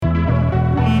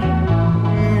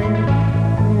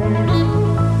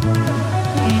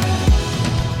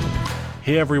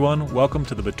Hey everyone, welcome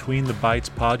to the Between the Bytes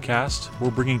podcast.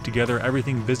 We're bringing together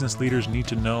everything business leaders need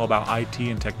to know about IT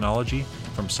and technology,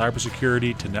 from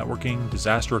cybersecurity to networking,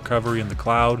 disaster recovery in the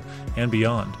cloud, and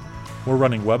beyond. We're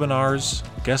running webinars,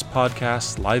 guest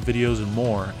podcasts, live videos, and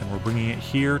more, and we're bringing it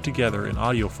here together in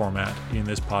audio format in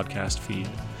this podcast feed.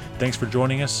 Thanks for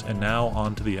joining us, and now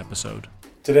on to the episode.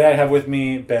 Today I have with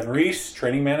me Ben Reese,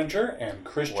 training manager, and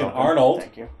Christian Arnold,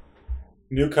 Thank you.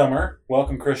 newcomer.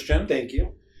 Welcome, Christian. Thank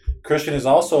you. Christian is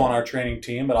also on our training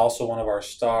team, but also one of our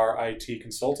star IT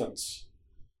consultants.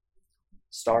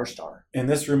 Star. In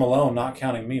this room alone, not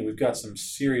counting me, we've got some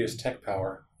serious tech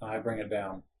power. I bring it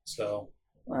down. So,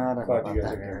 I don't know glad about you guys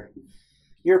that. are here.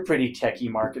 You're a pretty techie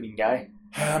marketing guy.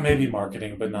 Maybe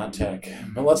marketing, but not tech.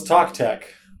 But let's talk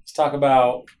tech. Let's talk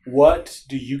about what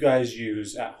do you guys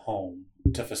use at home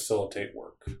to facilitate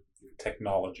work,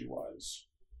 technology-wise.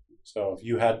 So if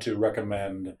you had to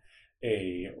recommend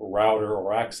a router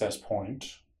or access point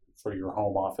for your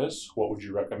home office, what would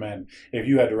you recommend? If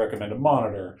you had to recommend a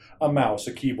monitor, a mouse,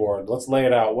 a keyboard, let's lay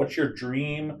it out. What's your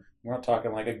dream? We're not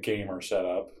talking like a gamer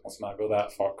setup. Let's not go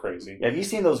that far crazy. Have you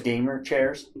seen those gamer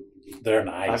chairs? They're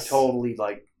nice. I've totally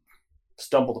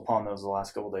stumbled upon those the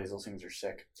last couple of days. Those things are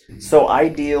sick. So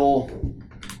ideal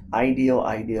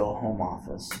home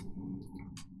office.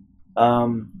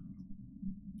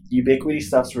 Ubiquiti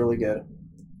stuff's really good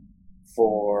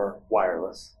for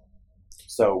wireless.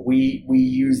 So we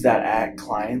use that at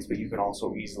clients, but you can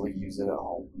also easily use it at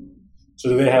home. So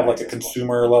do they have like a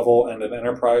consumer level and an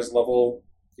enterprise level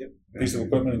Yep. piece of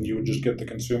equipment, and you would just get the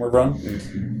consumer run?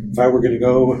 If I were going to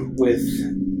go with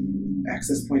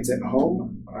access points at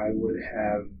home, I would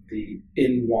have the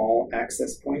in-wall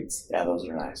access points Yeah, those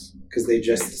are nice. because they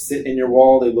just sit in your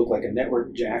wall. They look like a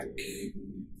network jack.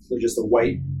 They're just a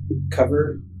white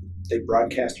cover. They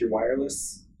broadcast your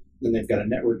wireless. Then they've got a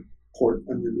network port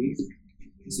underneath,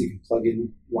 so you can plug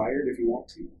in wired if you want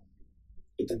to.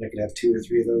 But then I could have 2 or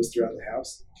 3 of those throughout the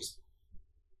house.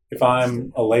 If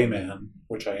I'm a layman,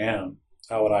 which I am,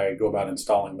 how would I go about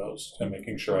installing those and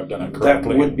making sure I've done it That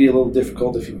correctly? would be a little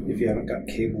difficult if you haven't got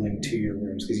cabling to your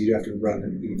rooms, because you'd have to run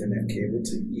an Ethernet cable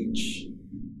to each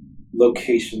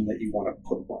location that you want to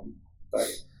put one. But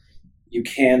you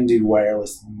can do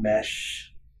wireless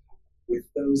mesh with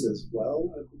those as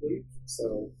well, I believe.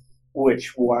 So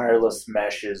Which wireless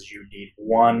meshes you need?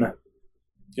 One.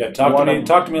 Yeah, talk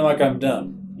to me like I'm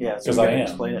dumb. Yeah, so 'Cause I'm I gonna am.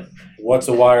 explain it. What's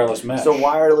a wireless mesh? So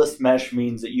wireless mesh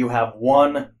means that you have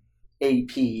one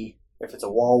AP, if it's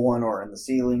a wall one or in the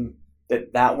ceiling,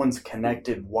 that one's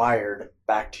connected wired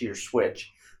back to your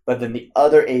switch, but then the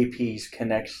other APs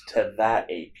connect to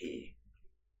that AP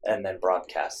and then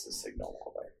broadcasts the signal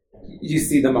all the way. you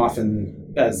see them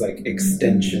often as like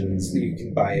extensions. You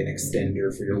can buy an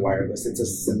extender for your wireless. It's a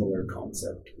similar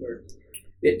concept where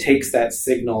it takes that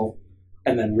signal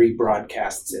and then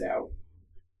rebroadcasts it out.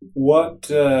 What?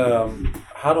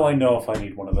 How do I know if I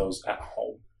need one of those at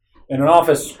home? In an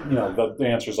office, the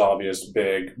answer is obvious: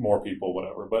 big, more people,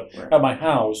 whatever. But Right. at my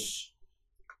house,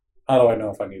 how do I know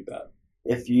if I need that?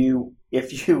 If you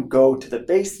go to the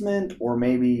basement or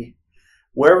maybe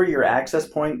wherever your access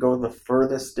point, go the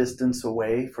furthest distance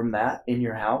away from that in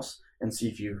your house and see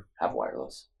if you have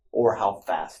wireless or how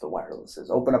fast the wireless is.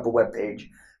 Open up a web page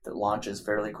that launches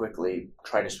fairly quickly.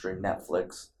 Try to stream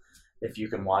Netflix. If you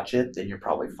can watch it, then you're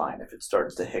probably fine. If it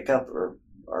starts to hiccup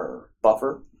or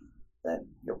buffer, then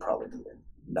you'll probably need it.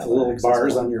 The little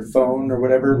bars on your phone or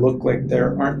whatever look like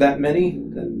there aren't that many,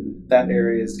 then that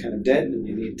area is kind of dead, and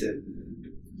you need to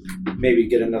maybe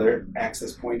get another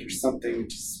access point or something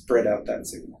to spread out that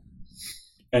signal.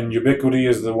 And Ubiquiti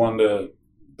is the one that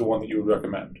you would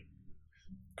recommend,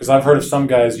 because I've heard of some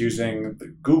guys using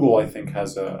Google. I think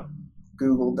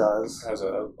Google does. has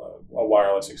a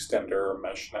wireless extender or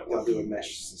mesh They'll network. do a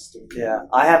mesh system. Yeah,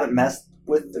 I haven't messed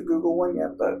with the Google one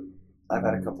yet, but I've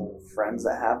had a couple of friends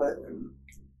that have it, and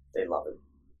they love it.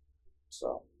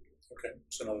 So Okay,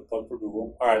 so another plug for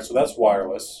Google. All right, so that's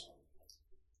wireless.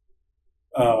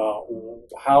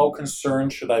 How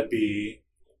concerned should I be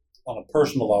on a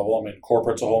personal level? I mean,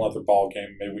 corporate's a whole other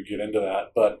ballgame. Maybe we get into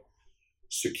that. But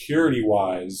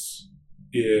security-wise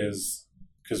is,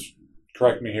 because,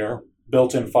 correct me here,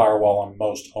 built-in firewall on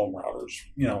most home routers.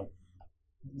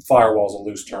 Firewall's a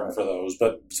loose term for those,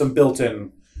 but some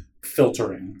built-in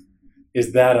filtering.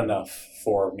 Is that enough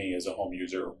for me as a home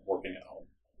user working at home?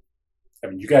 I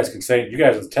mean, you guys are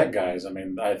the tech guys. I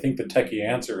mean, I think the techie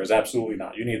answer is absolutely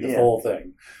not. You need the full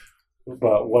thing.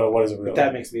 But what is it really? But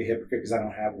that makes me a hypocrite because I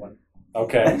don't have one.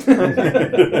 Okay.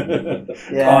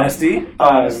 Yeah. Honesty?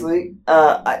 honestly,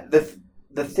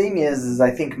 the thing is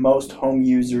I think most home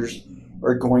users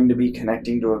are going to be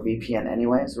connecting to a VPN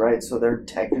anyways, right? So they're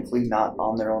technically not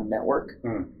on their own network.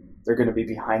 They're going to be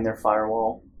behind their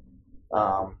firewall.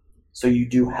 So you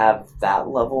do have that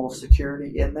level of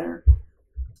security in there.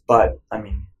 But I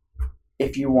mean,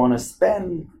 if you want to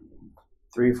spend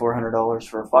 $300-$400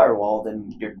 for a firewall,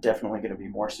 then you're definitely going to be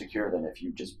more secure than if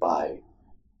you just buy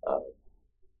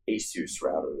ASUS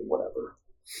router or whatever.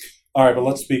 All right, but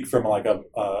let's speak from like a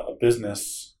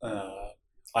business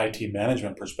IT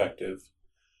management perspective.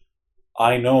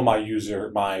 I know my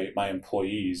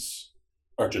employees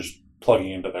are just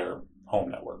plugging into their home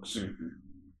networks. Mm-hmm.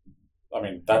 I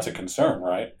mean, that's a concern,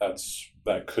 right?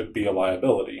 That could be a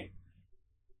liability.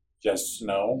 Yes,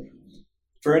 no?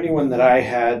 For anyone that I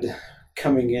had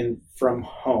coming in from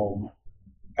home,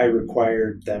 I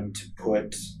required them to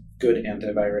put good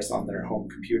antivirus on their home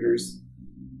computers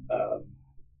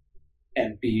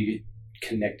and be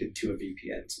connected to a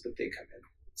VPN so that they come in.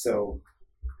 So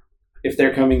if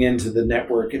they're coming into the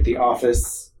network at the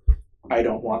office, I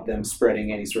don't want them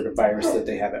spreading any sort of virus that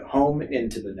they have at home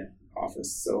into the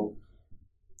office. So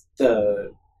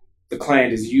the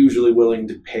client is usually willing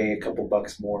to pay a couple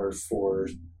bucks more for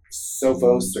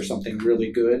Sophos or something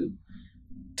really good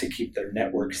to keep their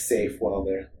network safe while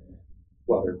their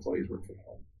employees work from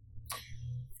home.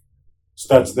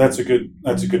 So that's a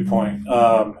good point.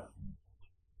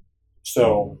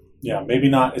 So yeah, maybe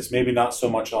not. It's maybe not so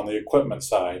much on the equipment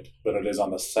side, but it is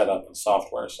on the setup and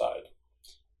software side.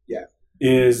 Yeah.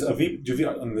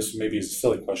 And this maybe is a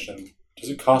silly question. Does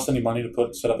it cost any money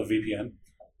to set up a VPN?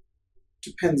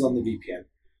 Depends on the VPN.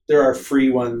 There are free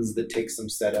ones that take some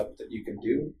setup that you can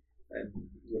do. And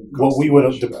what we would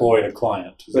have deployed a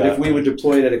client. But if we would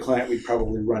deploy it at a client, we'd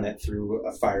probably run it through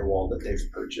a firewall that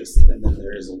they've purchased, and then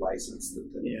there is a license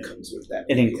that comes with that.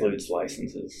 It includes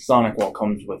licenses. SonicWall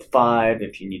comes with 5.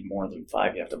 If you need more than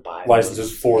 5, you have to buy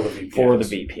licenses for the VPN. For the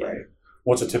VPN. Right.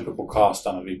 What's a typical cost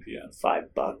on a VPN? $5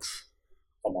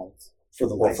 a month for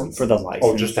the license. For the license.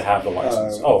 Oh, just to have the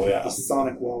license. Yeah. The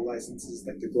SonicWall licenses,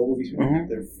 like the global VPN,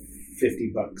 they're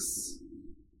 $50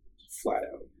 flat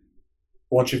out.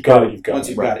 Once you've got it, you've got it. Once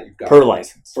you've got it, you've got per it.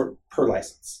 license. Per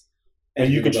license.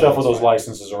 And you could shuffle those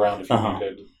licenses around if you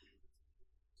needed.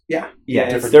 Yeah.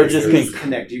 They're just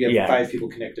connect. You get 5 people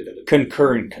connected at a time.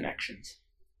 Concurrent connections.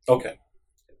 Okay.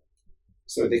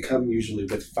 So they come usually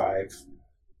with 5,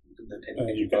 and then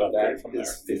anything you got that from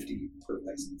is $50 per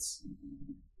license.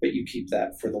 But you keep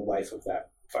that for the life of that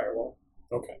firewall.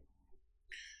 Okay.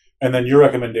 And then your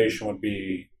recommendation would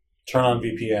be turn on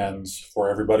VPNs for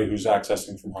everybody who's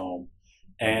accessing from home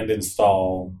and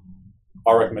install,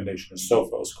 our recommendation is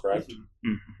Sophos, correct?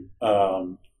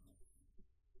 Mm-hmm.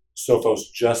 Sophos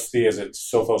is it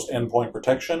Sophos endpoint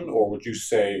protection, or would you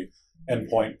say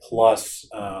endpoint plus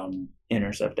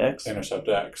Intercept X? Intercept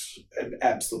X.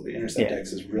 Absolutely. Intercept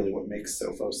X is really what makes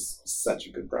Sophos such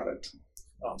a good product.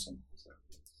 Awesome.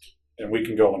 And we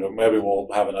can go into, maybe we'll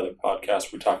have another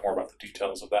podcast where we talk more about the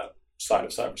details of that side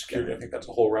of cybersecurity. Yeah. I think that's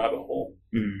a whole rabbit hole.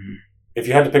 Mm-hmm. If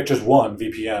you had to pick just one,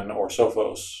 VPN or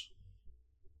Sophos?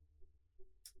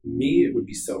 Me, it would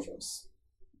be Sophos.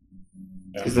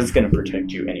 Because it's going to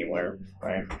protect you anywhere,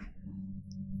 right?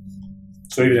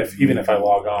 So even if I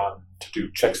log on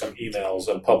to check some emails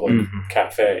at a public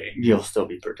cafe, you'll still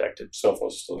be protected. Sophos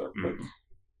is still there. Mm-hmm.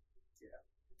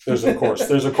 There's of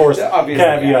course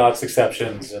caveats,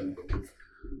 exceptions, and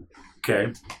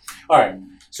okay. All right.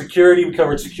 Security, we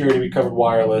covered security, we covered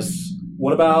wireless.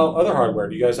 What about other hardware?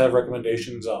 Do you guys have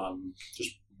recommendations on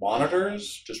just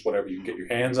monitors, just whatever you can get your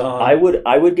hands on? I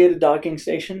would get a docking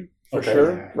station for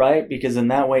sure, right? Because in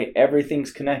that way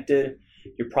everything's connected.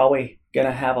 You're probably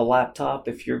gonna have a laptop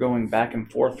if you're going back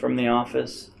and forth from the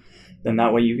office. Then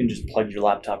that way you can just plug your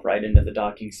laptop right into the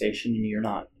docking station, and you're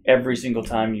not, every single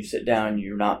time you sit down,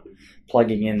 you're not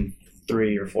plugging in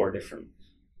 3 or 4 different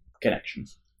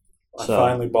connections. I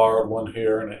finally borrowed one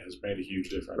here, and it has made a huge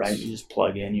difference. Right, you just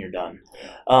plug in, you're done.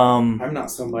 I'm not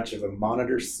so much of a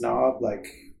monitor snob. Like,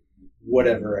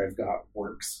 whatever I've got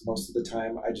works most of the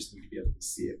time. I just need to be able to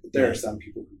see it. But there are some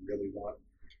people who really want,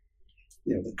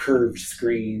 the curved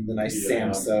screen, the nice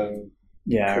Samsung.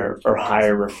 Yeah, or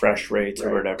higher refresh rates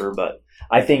or whatever. But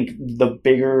I think the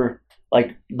bigger,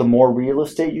 like the more real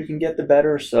estate you can get, the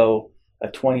better. So a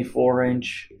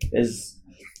 24-inch is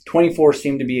 24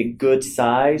 seem to be a good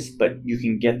size, but you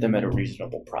can get them at a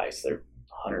reasonable price. They're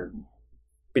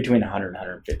between $100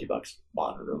 and $150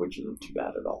 monitor, which isn't too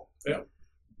bad at all. Yeah.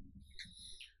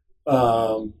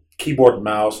 Keyboard and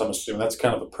mouse, I'm assuming that's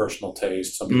kind of a personal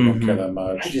taste. Some people don't care that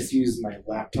much. I just use my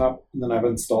laptop, and then I've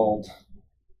installed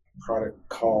a product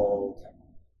called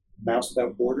Mouse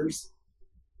Without Borders.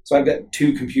 So I've got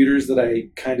two computers that I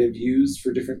kind of use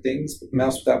for different things.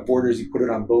 Mouse Without Borders, you put it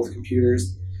on both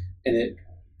computers, and it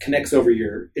connects over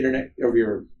your internet, over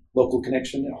your local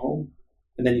connection at home.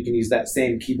 And then you can use that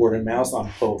same keyboard and mouse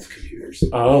on both computers.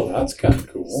 Oh, that's kind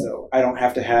of cool. So I don't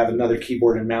have to have another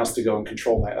keyboard and mouse to go and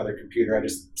control my other computer. I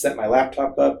just set my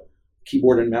laptop up.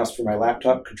 Keyboard and mouse for my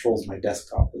laptop controls my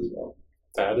desktop as well.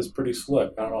 That is pretty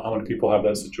slick. I don't know how many people have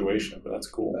that situation, but that's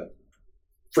cool.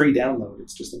 Free download.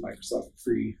 It's just a Microsoft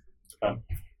free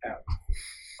app.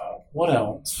 What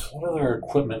else? What other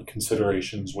equipment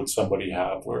considerations would somebody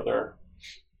have where they're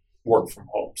work from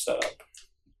home setup?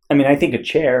 I mean, I think a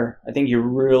chair. I think you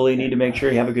really need to make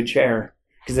sure you have a good chair.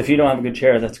 Because if you don't have a good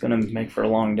chair, that's going to make for a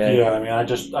long day. Yeah, I mean, I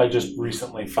just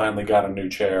recently finally got a new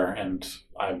chair, and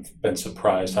I've been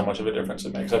surprised how much of a difference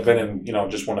it makes. I've been in,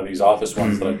 just one of these office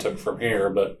ones that I took from here,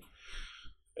 but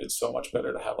it's so much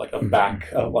better to have like a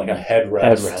back, like a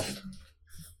headrest,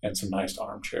 and some nice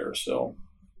armchairs. So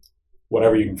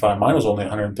whatever you can find. Mine was only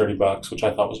 $130, which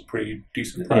I thought was a pretty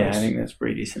decent price. Yeah, I think that's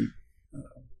pretty decent.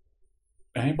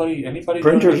 Anybody?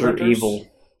 Printers are evil.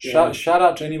 Shout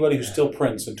out to anybody who still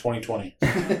prints in 2020.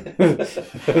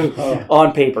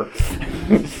 On paper.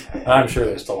 I'm sure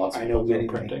there's still lots of I know people many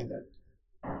printing.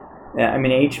 Yeah, I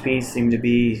mean, HPs seem to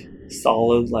be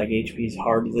solid. Like, HPs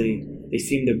they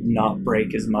seem to not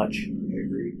break as much. I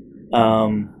agree.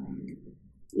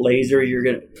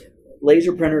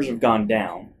 Laser printers have gone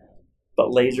down,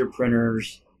 but laser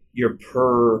printers, your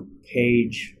per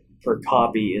page, per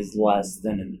copy is less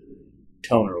than a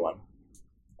toner one.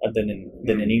 Than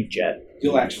an inkjet.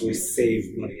 You'll actually save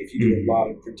money. If you do a lot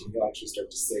of printing, you'll actually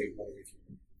start to save money if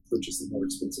you purchase a more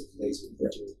expensive laser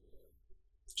printer.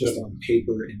 Just on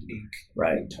paper and ink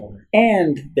and toner.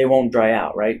 And they won't dry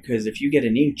out, right? Because if you get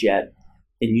an inkjet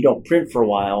and you don't print for a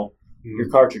while, your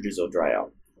cartridges will dry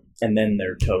out. And then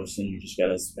they're toast, and you just got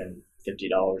to spend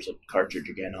 $50 a cartridge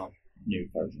again on new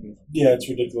cartridges. Yeah, it's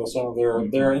ridiculous.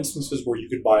 There are instances where you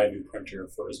could buy a new printer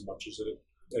for as much as the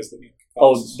ink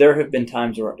costs. Oh, there have been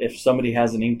times where if somebody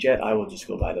has an inkjet, I will just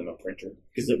go buy them a printer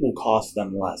because it will cost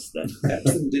them less than.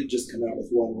 Epson did just come out with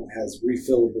one that has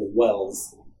refillable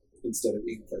wells instead of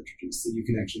ink cartridges, so you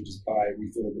can actually just buy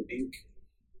refillable ink,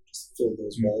 just fill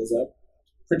those wells up.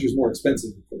 Printer's more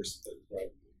expensive, of course,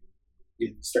 but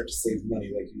you start to save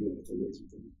money like you would with a laser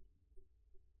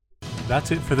printer.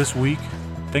 That's it for this week.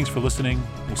 Thanks for listening.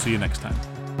 We'll see you next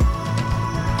time.